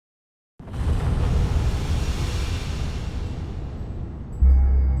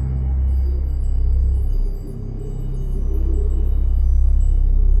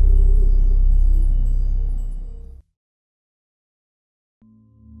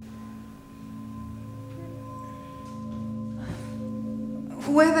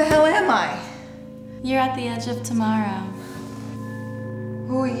Where the hell am I? You're at the edge of tomorrow.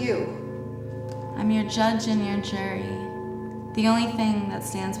 Who are you? I'm your judge and your jury. The only thing that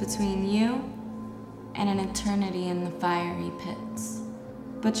stands between you and an eternity in the fiery pits.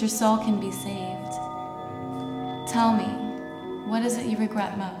 But your soul can be saved. Tell me, what is it you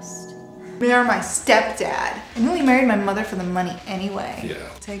regret most? Marry my stepdad. I nearly married my mother for the money anyway. Yeah.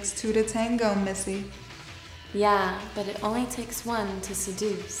 Takes two to tango, Missy. Yeah, but it only takes one to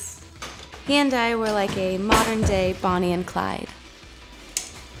seduce. He and I were like a modern-day Bonnie and Clyde.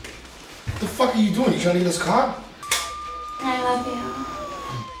 What the fuck are you doing? You trying to get us caught? I love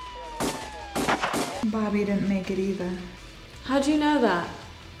you. Bobby didn't make it either. How'd you know that?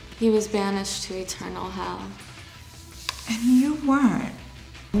 He was banished to eternal hell. And you weren't.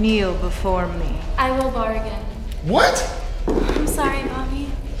 Kneel before me. I will bargain. What? I'm sorry, Bobby.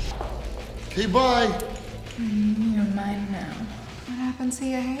 Okay, bye. You're mine now. What happened to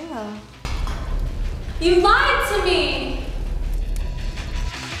your halo? You lied to me!